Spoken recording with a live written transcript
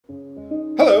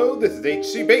Hello, this is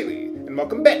HC Bailey, and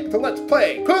welcome back to Let's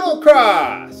Play Chrono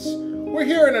Cross! We're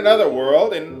here in another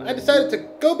world, and I decided to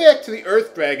go back to the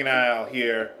Earth Dragon Isle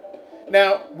here.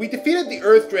 Now, we defeated the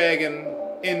Earth Dragon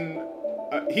in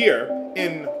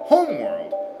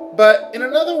Homeworld, but in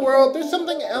another world, there's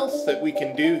something else that we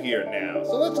can do here now.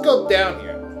 So let's go down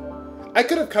here. I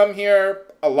could have come here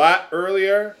a lot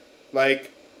earlier,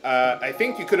 like, I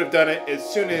think you could have done it as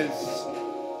soon as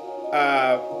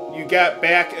you got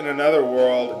back in another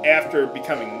world after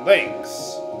becoming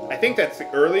Lynx. I think that's the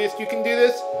earliest you can do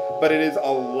this, but it is a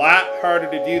lot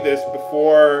harder to do this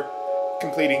before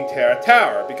completing Terra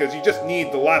Tower, because you just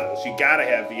need the levels. You gotta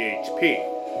have the HP.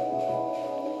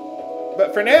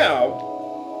 But for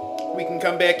now, we can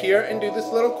come back here and do this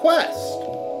little quest.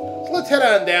 So let's head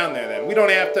on down there then. We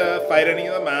don't have to fight any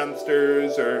of the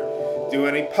monsters or do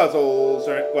any puzzles,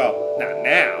 or, well, not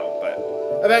now, but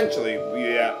eventually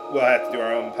we'll have to do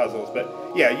our own puzzles. But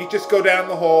yeah, you just go down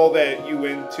the hole that you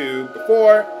went to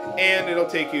before, and it'll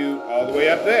take you all the way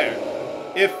up there.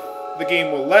 If the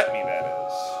game will let me, that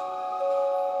is.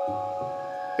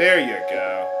 There you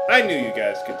go. I knew you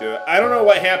guys could do it. I don't know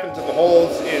what happened to the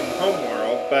holes in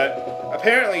Homeworld, but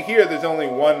apparently here there's only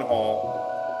one hole.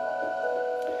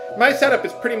 My setup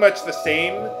is pretty much the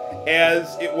same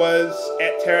as it was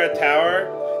at Terra Tower,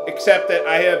 except that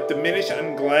I have Diminish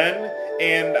on Glenn,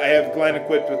 and I have Glenn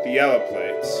equipped with the yellow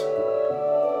plates.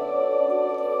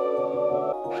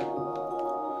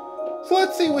 So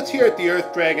let's see what's here at the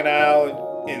Earth Dragon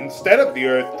Isle instead of the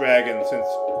Earth Dragon, since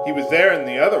he was there in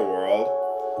the other world.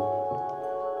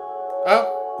 Oh,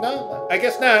 no, I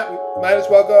guess not. We might as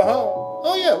well go home.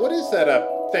 Oh yeah, what is that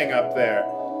thing up there?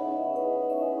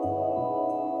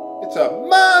 It's a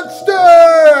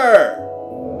monster!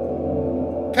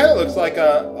 Kind of looks like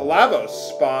a Lavos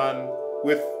spawn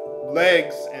with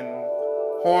legs and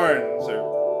horns or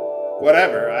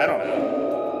whatever. I don't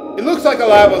know. It looks like a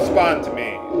Lavos spawn to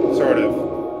me, sort of.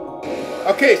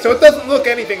 Okay, so it doesn't look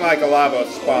anything like a Lavos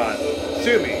spawn.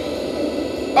 Sue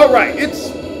me. Alright,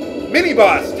 it's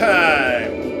mini-boss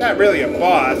time! Not really a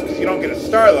boss, because you don't get a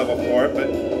star level for it, but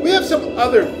we have some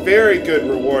other very good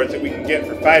rewards that we can get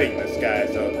for fighting this guy,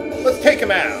 so let's take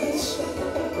him out.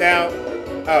 Now,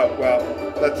 oh, well,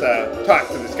 let's talk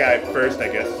to this guy first, I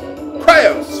guess.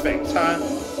 Cryo Jinx, huh?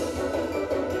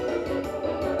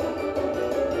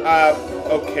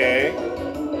 Okay.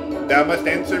 Thou must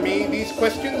answer me these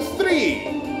questions 3.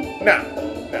 No,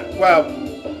 well,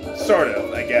 sort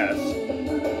of, I guess.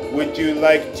 Would you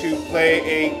like to play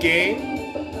a game?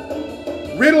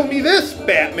 Riddle me this,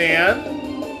 Batman!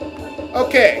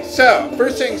 Okay, so,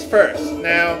 first things first.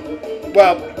 Now,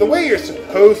 well, the way you're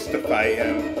supposed to fight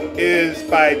him is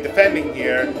by defending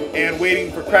here and waiting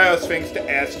for Cryo Jinx to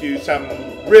ask you some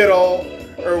riddle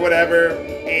or whatever,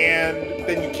 and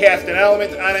then you cast an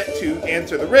element on it to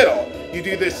answer the riddle. You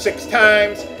do this 6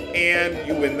 times, and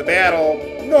you win the battle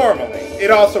normally. It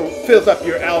also fills up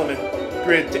your element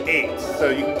grid to 8, so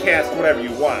you can cast whatever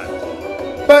you want.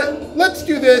 But let's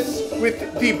do this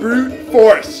with the brute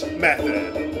force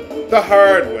method, the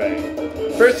hard way.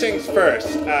 First things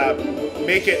first,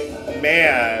 make it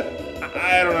mad.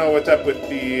 I don't know what's up with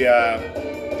the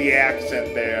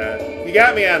accent there. You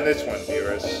got me on this one,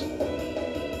 viewers.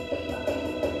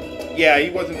 Yeah,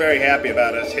 he wasn't very happy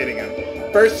about us hitting him.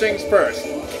 First things first,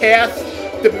 cast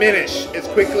Diminish as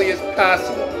quickly as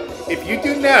possible. If you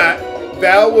do not,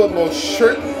 Val will most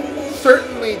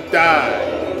certainly die.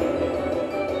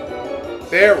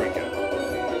 There we go.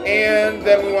 And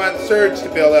then we want Surge to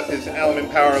build up his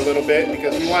element power a little bit,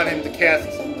 because we want him to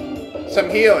cast some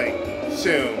healing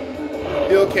soon.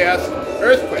 He'll cast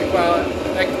Earthquake. Well,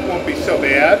 that won't be so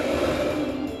bad.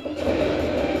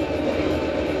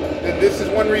 And this is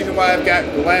one reason why I've got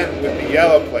Glenn with the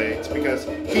yellow plates, because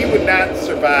he would not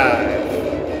survive.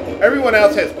 Everyone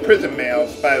else has prism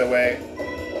mails, by the way.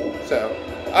 So,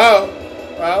 oh,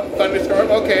 well, Thunderstorm,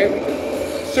 okay, we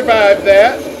can survive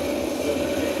that.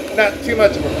 Not too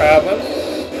much of a problem.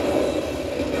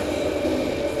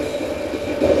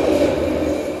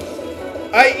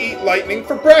 I eat lightning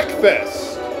for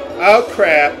breakfast. Oh,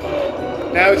 crap.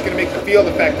 Now he's going to make the field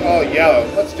effect all yellow.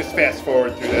 Let's just fast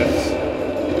forward through this.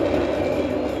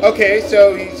 Okay,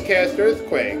 so he's cast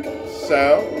Earthquake.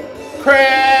 So,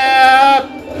 crap!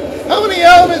 How many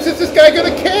elements is this guy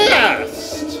going to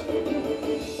cast?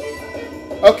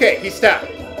 Okay, he stopped.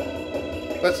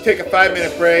 Let's take a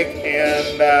 5-minute break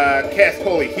and cast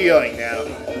Holy Healing now.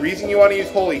 The reason you want to use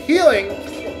Holy Healing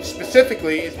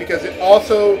specifically is because it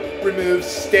also removes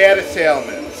status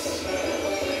ailments.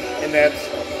 And that's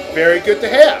very good to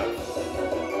have.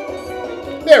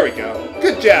 There we go.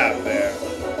 Good job there.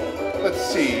 Let's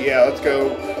see. Yeah, let's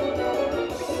go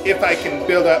if I can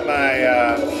build up my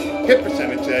hit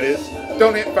percentage, that is.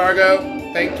 Don't hit Fargo.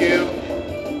 Thank you.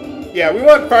 Yeah, we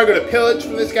want Fargo to pillage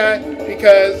from this guy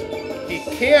because you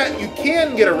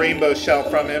can get a rainbow shell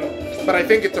from him, but I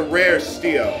think it's a rare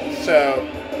steal. So,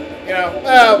 you know,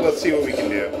 well, we'll see what we can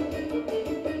do.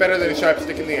 Better than a sharp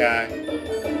stick in the eye.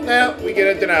 Now, we get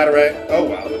a Donatorite. Oh,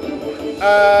 wow.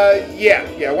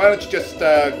 Yeah, why don't you just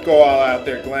go all out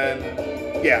there, Glenn?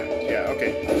 Yeah,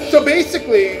 okay. So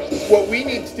basically, what we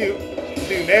need to do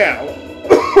now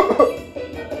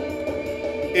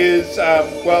is,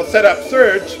 well, set up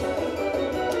Surge,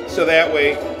 so that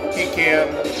way he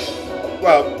can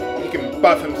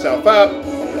buff himself up,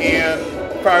 and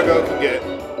Fargo can get,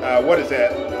 what is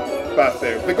that buff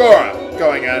there? Vigora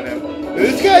going on him. Now,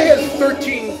 this guy has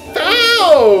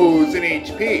 13,000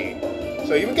 HP,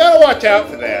 so you gotta watch out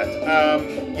for that.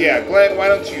 Yeah, Glenn, why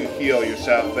don't you heal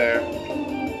yourself there?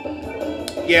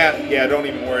 Yeah, don't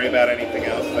even worry about anything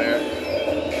else there.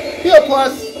 Heal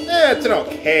plus, it's an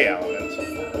okay element.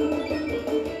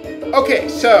 Okay,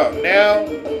 so now,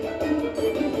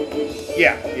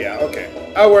 yeah, okay.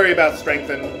 I'll worry about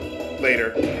strengthen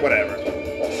later, whatever.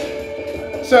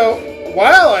 So,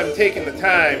 while I'm taking the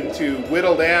time to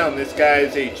whittle down this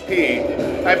guy's HP,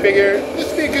 I figured this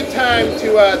would be a good time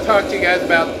to talk to you guys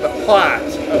about the plot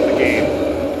of the game.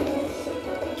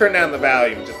 Turn down the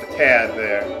volume just a tad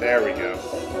there. There we go.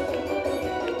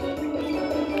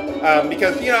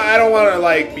 Because, you know, I don't want to,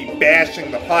 like, be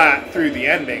bashing the plot through the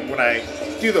ending when I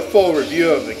do the full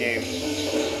review of the game.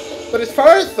 But as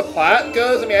far as the plot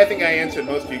goes, I mean, I think I answered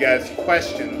most of you guys'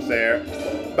 questions there.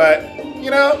 But, you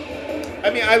know, I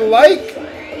mean, I like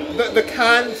the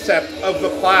concept of the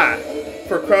plot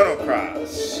for Chrono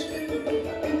Cross.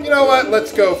 You know what?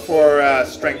 Let's go for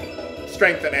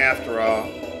strengthen after all.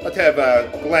 Let's have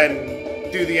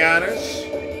Glenn do the honors.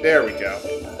 There we go.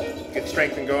 Get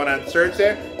strengthen going on Surge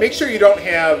there. Make sure you don't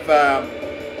have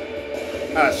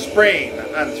sprain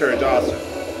on Surge also.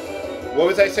 What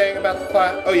was I saying about the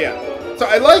plot? Oh, yeah. So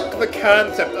I like the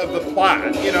concept of the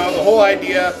plot. You know, the whole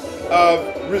idea of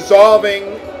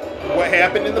resolving what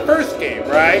happened in the first game,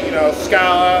 right? You know,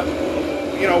 Schala,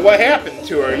 you know, what happened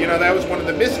to her? You know, that was one of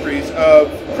the mysteries of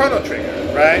Chrono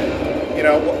Trigger, right? You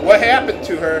know, what happened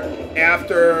to her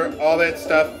after all that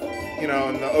stuff, you know,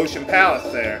 in the Ocean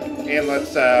Palace there. And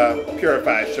let's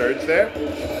purify Surge there.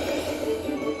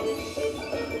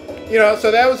 You know, so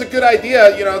that was a good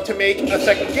idea, you know, to make a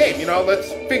second game. You know,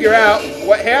 let's figure out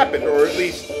what happened, or at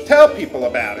least tell people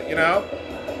about it, you know?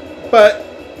 But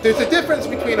there's a difference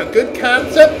between a good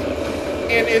concept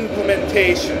and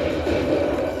implementation.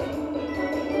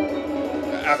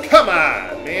 Oh, come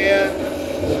on, man.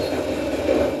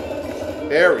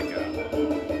 There we go.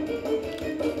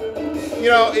 You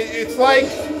know, it's like,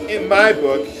 in my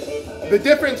book, the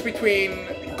difference between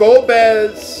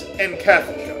Golbez and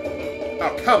Kefka.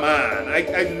 Oh, come on. I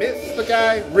missed the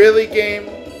guy? Really, game?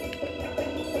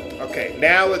 Okay,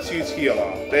 now let's use heal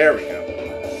off. There we go.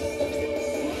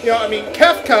 You know, I mean,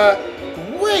 Kefka,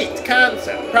 great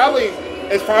concept. Probably,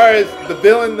 as far as the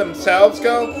villain themselves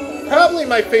go, probably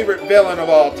my favorite villain of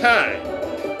all time.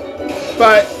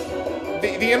 But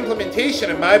the implementation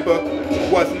in my book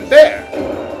wasn't there.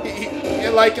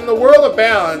 Like, in the World of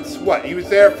Balance, what? He was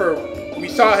there for, we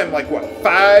saw him like, what,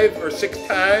 5 or 6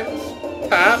 times?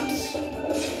 Tops?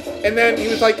 And then he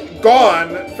was, like,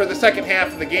 gone for the second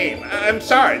half of the game. I'm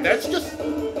sorry, that's just...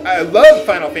 I love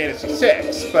Final Fantasy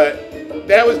VI, but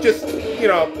that was just, you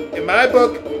know, in my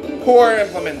book, poor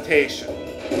implementation.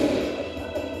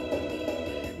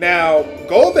 Now,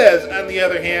 Golbez, on the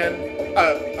other hand,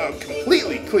 a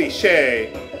completely cliche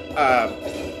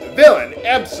villain,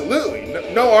 absolutely,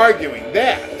 no arguing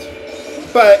that.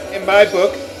 But in my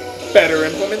book, better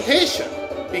implementation.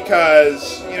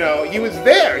 Because, you know, he was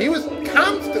there. He was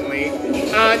constantly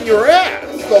on your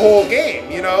ass the whole game,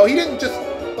 you know. He didn't just,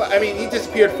 I mean, he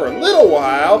disappeared for a little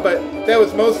while, but that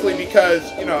was mostly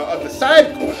because, you know, of the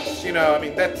side quests, you know. I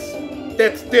mean, that's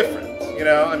different, you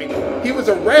know. I mean, he was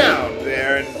around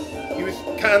there, and he was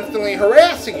constantly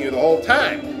harassing you the whole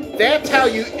time. That's how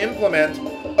you implement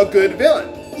a good villain.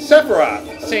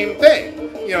 Sephiroth, same thing.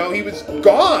 You know, he was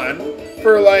gone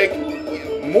for, like,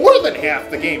 more than half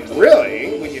the game,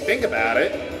 really, when you think about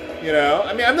it. You know,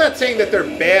 I mean, I'm not saying that they're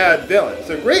bad villains.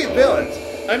 They're great villains.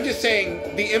 I'm just saying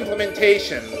the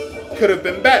implementation could have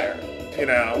been better, you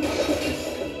know.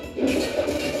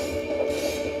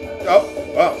 Oh,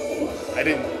 I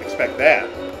didn't expect that.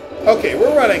 Okay,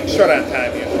 we're running short on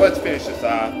time here, so let's finish this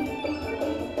off.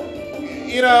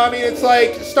 You know, I mean, it's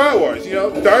like Star Wars, you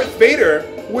know, Darth Vader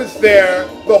was there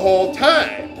the whole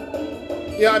time.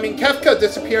 You know, I mean, Kefka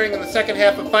disappearing in the second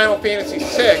half of Final Fantasy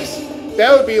VI,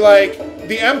 that would be like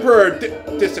the Emperor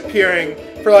disappearing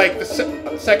for like the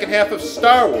second half of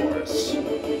Star Wars.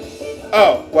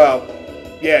 Oh, well,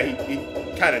 yeah, he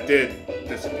kind of did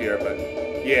disappear, but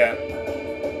yeah.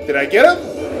 Did I get him?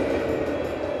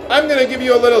 I'm gonna give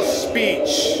you a little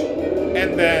speech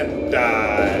and then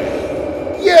die.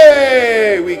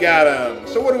 Yay! We got him.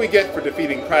 So what do we get for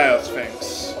defeating Cryo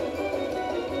Sphinx?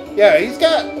 Yeah, he's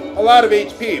got a lot of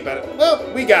HP, but, well,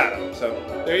 we got him. So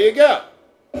there you go.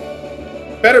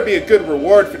 Better be a good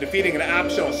reward for defeating an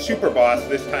optional super boss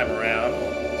this time around.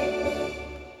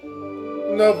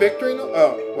 No victory noise?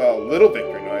 Oh, well, little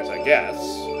victory noise, I guess.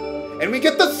 And we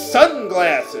get the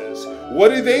sunglasses. What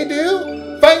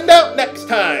do? Find out next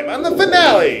time on the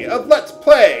finale of Let's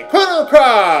Play Chrono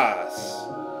Cross.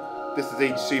 This is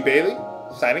HC Bailey,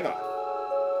 signing off.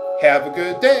 Have a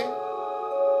good day.